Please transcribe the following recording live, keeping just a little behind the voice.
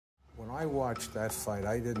I watched that fight,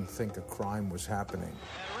 I didn't think a crime was happening.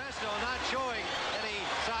 And Resto not showing any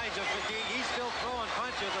signs of fatigue. He's still throwing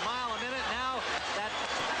punches a mile a minute. Now that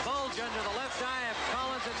bulge under the left eye of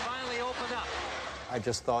Collins has finally opened up. I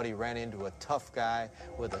just thought he ran into a tough guy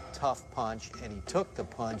with a tough punch, and he took the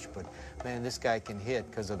punch, but man, this guy can hit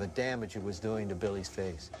because of the damage it was doing to Billy's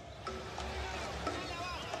face.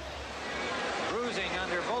 Bruising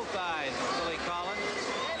under both eyes, Billy Collins.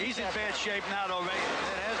 He's in bad shape now, though, Ray.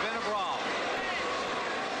 It has been a brawl.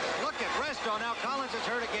 Look at Resto now. Collins is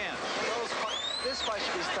hurt again. This fight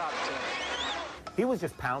should be stopped, Tim. He was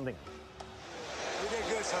just pounding. You did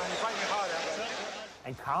good, son. You're fighting hard out there.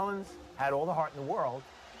 And Collins had all the heart in the world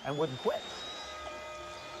and wouldn't quit.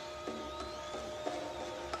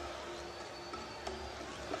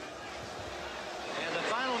 And the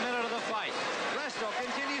final minute of the fight. Resto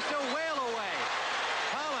continues to wail away.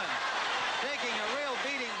 Collins taking a real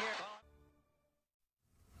beating here.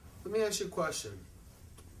 Let me ask you a question.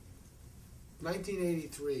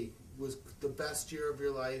 1983 was the best year of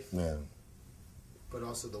your life, Yeah. but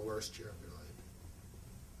also the worst year of your life.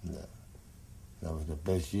 No. That was the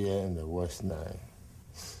best year and the worst night.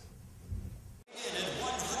 In at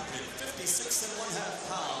 156.5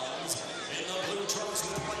 pounds, in the blue trunks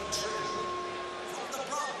with white trim, from the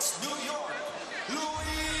Bronx, New York,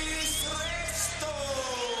 Luis Resto.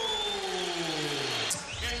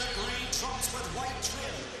 In the green trunks with white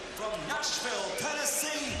trim, from Nashville,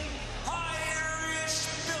 Tennessee, Irish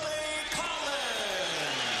Billy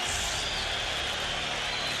Collins.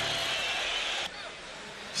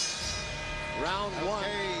 Round one.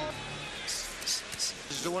 This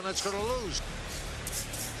is the one that's going to lose.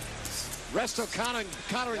 Resto countering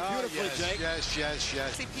beautifully, Jake. Yes.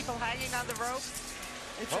 See people hanging on the rope.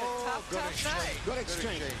 It's a tough night. Good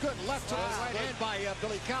exchange. Good left to the right hand by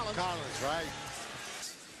Billy Collins. Collins, right.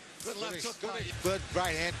 Good left hook. Good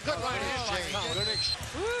right hand. Good right hand by Collins.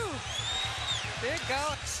 Woo! Big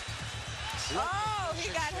go. Oh,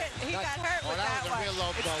 he got hit. He got hurt with that one. It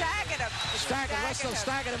staggered him. Resto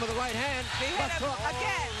staggered him with the right hand. He hit him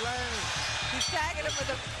again. He staggered him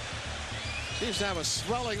with the... Seems to have a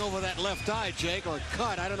swelling over that left eye, Jake, or a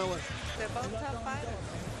cut. I don't know what. They're both tough fighters.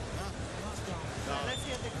 No. Let's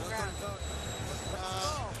hear the ground.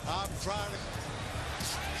 I'm trying to...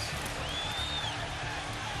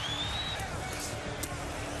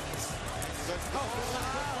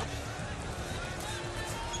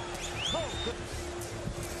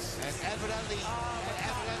 And evidently,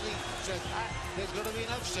 there's going to be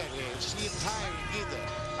an upset here. It's the entire either.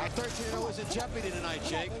 I 13-0 is in jeopardy tonight,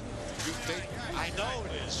 Jake. You think? I know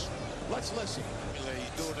it is. Let's listen.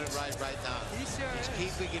 He's doing it right now. He sure He's is.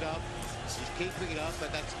 keeping it up. He's keeping it up,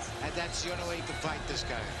 and that's the only way you can fight this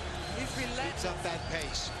guy. He's relentless. Keeps up that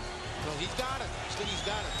pace. So he's got it. He's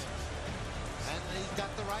got it. And he's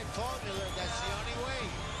got the right formula. That's the only way.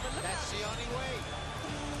 That's the only way.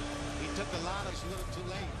 He took a lot. It's a little too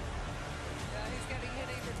late. Yeah, he's getting hit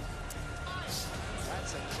even. That's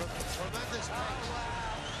a tremendous pace.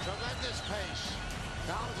 Wow. Tremendous pace.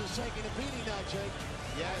 Collins is taking a beating now, Jake.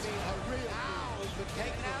 Yes, a real he's been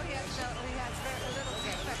taking Now he has very little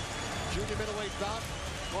defense. Junior middleweight bout,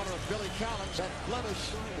 corner of Billy Collins. That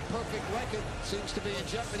blemish, the perfect record, seems to be in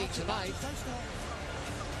jeopardy tonight.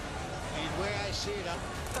 And where I see it,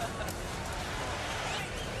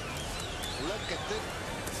 look at this.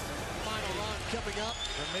 Final round coming up.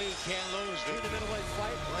 For me, can't lose. Junior middleweight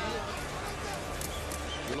fight.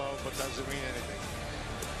 Low, but doesn't mean anything.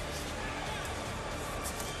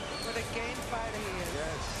 What a game fighter he is.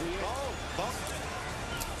 Yes, see it. Oh, bump.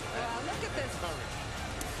 Wow, look at this.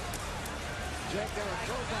 Jake, there are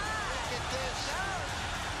Look at this.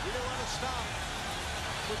 You don't want to stop.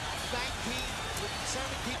 With 19, with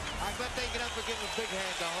 17, I bet they get up and give him a big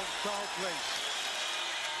hand the whole place.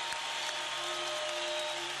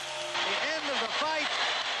 The end of the fight.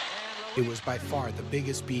 It was by far the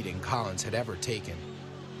biggest beating Collins had ever taken.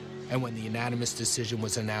 And when the unanimous decision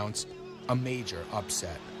was announced, a major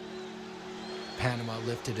upset. Panama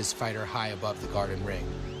lifted his fighter high above the garden ring.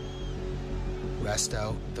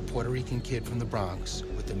 Resto, the Puerto Rican kid from the Bronx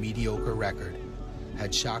with a mediocre record,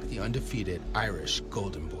 had shocked the undefeated Irish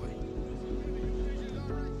Golden Boy.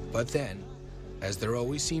 But then, as there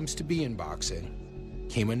always seems to be in boxing,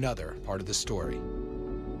 came another part of the story.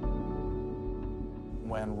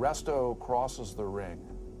 When Resto crosses the ring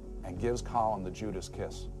and gives Colin the Judas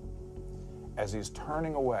kiss, as he's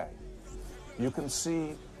turning away, you can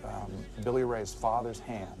see Billy Ray's father's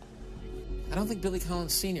hand. I don't think Billy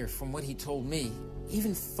Collins Sr., from what he told me,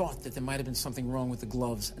 even thought that there might have been something wrong with the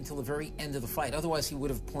gloves until the very end of the fight. Otherwise, he would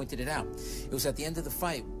have pointed it out. It was at the end of the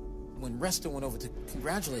fight when Resto went over to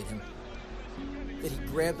congratulate him that he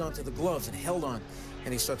grabbed onto the gloves and held on,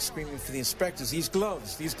 and he started screaming for the inspectors, these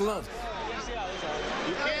gloves, these gloves.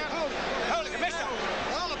 You can't hold it, Commissioner.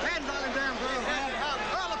 All the pads on him, damn glove.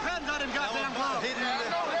 All the pads on him, goddamn glove.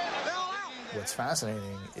 What's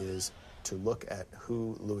fascinating is to look at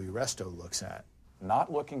who Louis Resto looks at.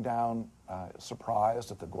 Not looking down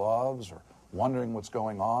surprised at the gloves or wondering what's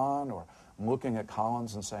going on or looking at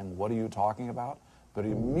Collins and saying, what are you talking about? But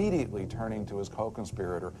immediately turning to his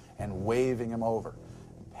co-conspirator and waving him over.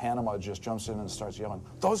 And Panama just jumps in and starts yelling,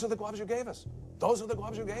 those are the gloves you gave us. Those are the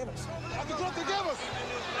gloves you gave us. That's the glove they gave us.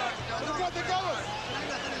 That's the glove they gave us.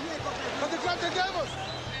 That's the glove they gave us.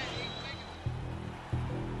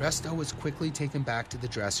 Resto was quickly taken back to the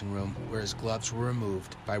dressing room where his gloves were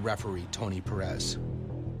removed by referee Tony Perez.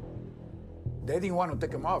 They didn't want to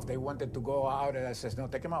take him off. They wanted to go out, and I said, no,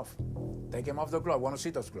 take him off. Take him off the glove. I want to see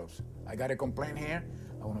those gloves. I got a complaint here.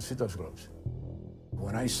 I want to see those gloves.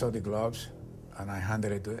 When I saw the gloves and I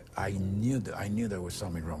handed it to it, I knew there was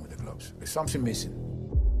something wrong with the gloves. There's something missing.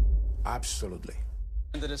 Absolutely.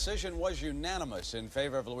 The decision was unanimous in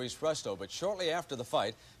favor of Luis Resto, but shortly after the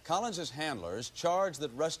fight, Collins' handlers charged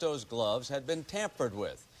that Resto's gloves had been tampered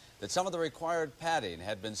with, that some of the required padding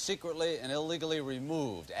had been secretly and illegally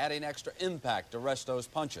removed, adding extra impact to Resto's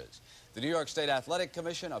punches. The New York State Athletic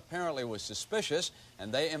Commission apparently was suspicious,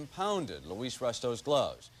 and they impounded Luis Resto's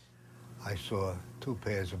gloves. I saw 2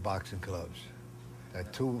 pairs of boxing gloves.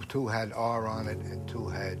 Two had R on it and 2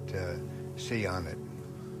 had C on it.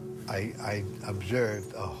 I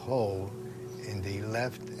observed a hole in the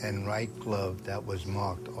left and right glove that was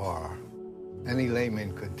marked R. Any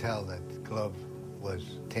layman could tell that the glove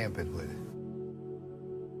was tampered with.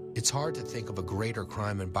 It's hard to think of a greater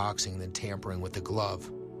crime in boxing than tampering with a glove.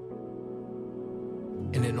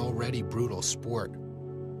 In an already brutal sport,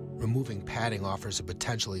 removing padding offers a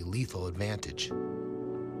potentially lethal advantage.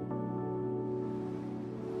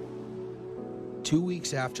 2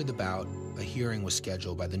 weeks after the bout, a hearing was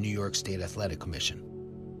scheduled by the New York State Athletic Commission.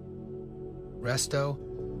 Resto,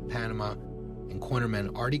 Panama, and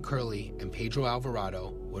cornermen Artie Curley and Pedro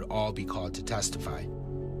Alvarado would all be called to testify.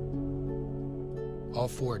 All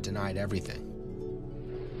 4 denied everything.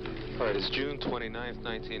 All right, it's June 29th,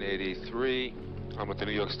 1983. I'm with the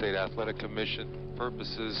New York State Athletic Commission.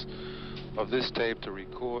 Purposes of this tape to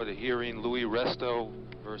record a hearing, Louis Resto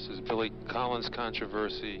versus Billy Collins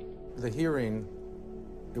controversy. The hearing,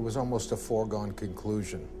 it was almost a foregone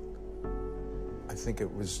conclusion. I think it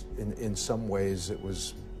was, in some ways, it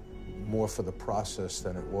was more for the process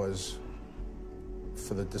than it was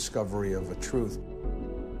for the discovery of a truth.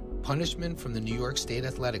 Punishment from the New York State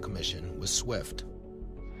Athletic Commission was swift.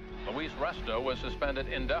 Luis Resto was suspended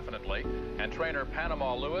indefinitely, and trainer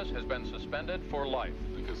Panama Lewis has been suspended for life.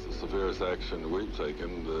 I think it's the severest action we've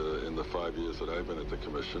taken in the 5 years that I've been at the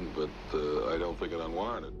commission, but I don't think it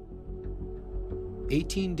unwarranted.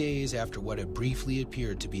 18 days after what had briefly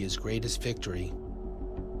appeared to be his greatest victory,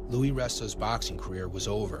 Louis Resto's boxing career was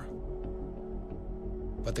over.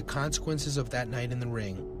 But the consequences of that night in the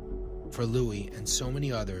ring, for Louis and so many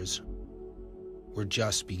others, were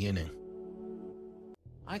just beginning.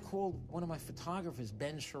 I called one of my photographers,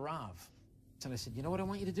 Ben Sharav, and I said, you know what I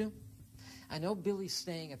want you to do? I know Billy's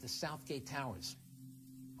staying at the Southgate Towers.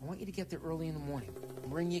 I want you to get there early in the morning.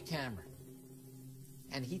 Bring your camera.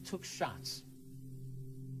 And he took shots.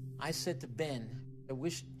 I said to Ben, I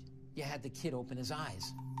wish you had the kid open his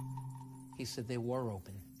eyes. He said they were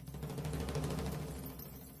open.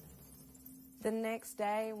 The next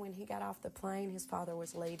day, when he got off the plane, his father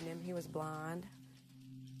was leading him. He was blind.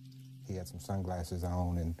 He had some sunglasses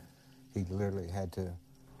on, and he literally had to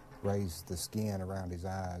raise the skin around his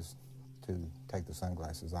eyes to take the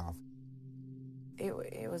sunglasses off.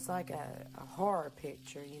 It was like a horror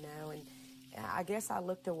picture, you know, and I guess I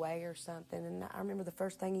looked away or something, and I remember the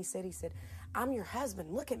first thing he said, I'm your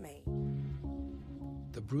husband, look at me.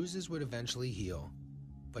 The bruises would eventually heal,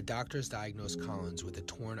 but doctors diagnosed Collins with a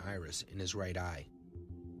torn iris in his right eye.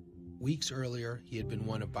 Weeks earlier, he had been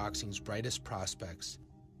one of boxing's brightest prospects.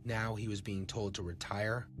 Now he was being told to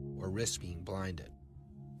retire or risk being blinded.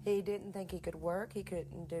 He didn't think he could work. He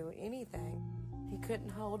couldn't do anything. He couldn't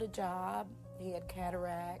hold a job. He had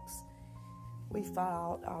cataracts. We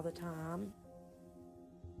fought all the time.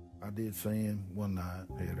 I did see him one night,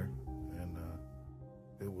 hit her, and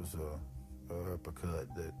it was a uppercut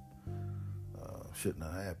that shouldn't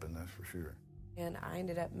have happened, that's for sure. And I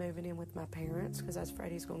ended up moving in with my parents because I was afraid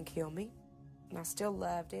he was going to kill me. And I still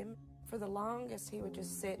loved him. For the longest, he would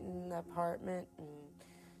just sit in the apartment and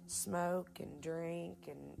smoke and drink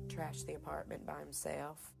and trash the apartment by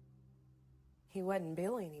himself. He wasn't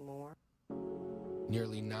Billy anymore.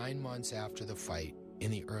 Nearly 9 months after the fight, In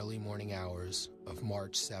the early morning hours of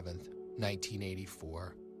March 7th,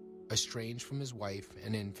 1984, estranged from his wife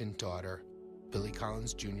and infant daughter, Billy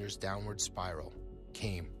Collins Jr.'s downward spiral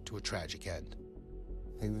came to a tragic end.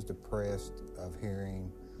 He was depressed of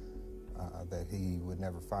hearing that he would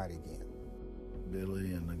never fight again.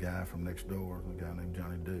 Billy and the guy from next door, a guy named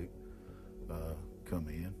Johnny Duke, come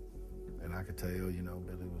in, and I could tell, you know,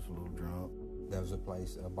 Billy was a little drunk. There was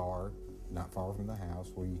a bar, not far from the house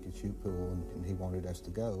where you could shoot pool, and he wanted us to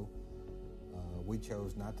go. We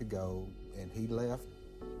chose not to go, and he left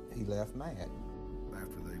mad.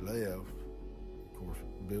 After they left, of course,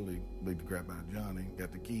 Billy beat the crap out of Johnny,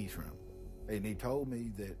 got the keys from him. And he told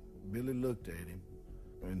me that Billy looked at him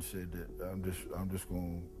and said that I'm just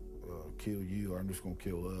going to kill you, or I'm just going to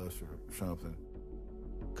kill us, or something.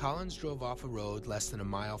 Collins drove off a road less than a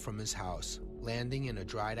mile from his house, landing in a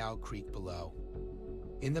dried-out creek below.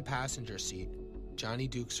 In the passenger seat, Johnny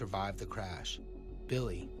Duke survived the crash.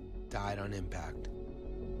 Billy died on impact.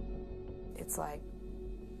 It's like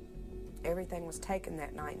everything was taken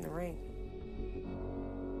that night in the ring.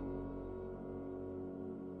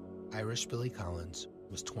 Irish Billy Collins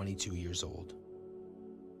was 22 years old.